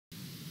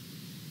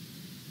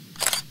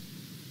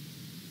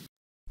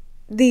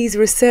These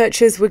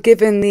researchers were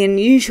given the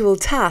unusual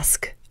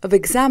task of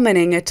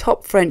examining a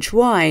top French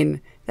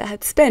wine that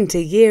had spent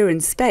a year in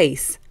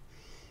space.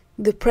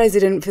 The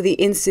president for the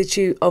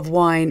Institute of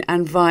Wine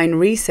and Vine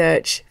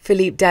Research,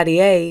 Philippe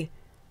Dadier,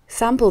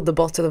 sampled the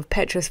bottle of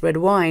Petrus red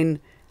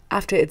wine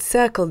after it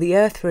circled the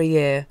Earth for a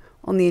year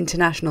on the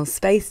International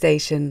Space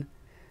Station.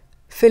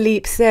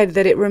 Philippe said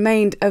that it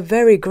remained a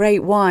very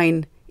great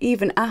wine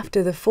even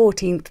after the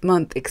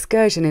 14th-month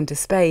excursion into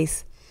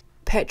space.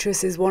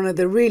 Petrus is one of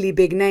the really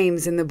big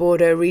names in the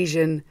Bordeaux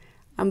region,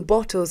 and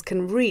bottles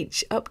can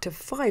reach up to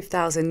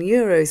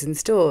 €5,000 in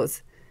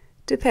stores,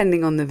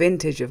 depending on the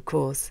vintage, of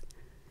course.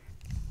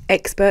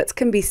 Experts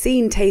can be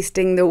seen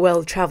tasting the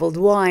well-travelled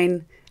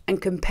wine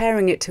and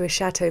comparing it to a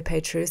Chateau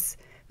Petrus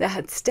that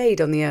had stayed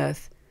on the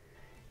Earth,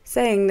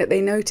 saying that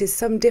they noticed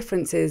some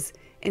differences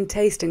in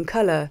taste and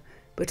colour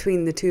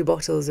between the two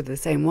bottles of the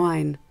same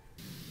wine.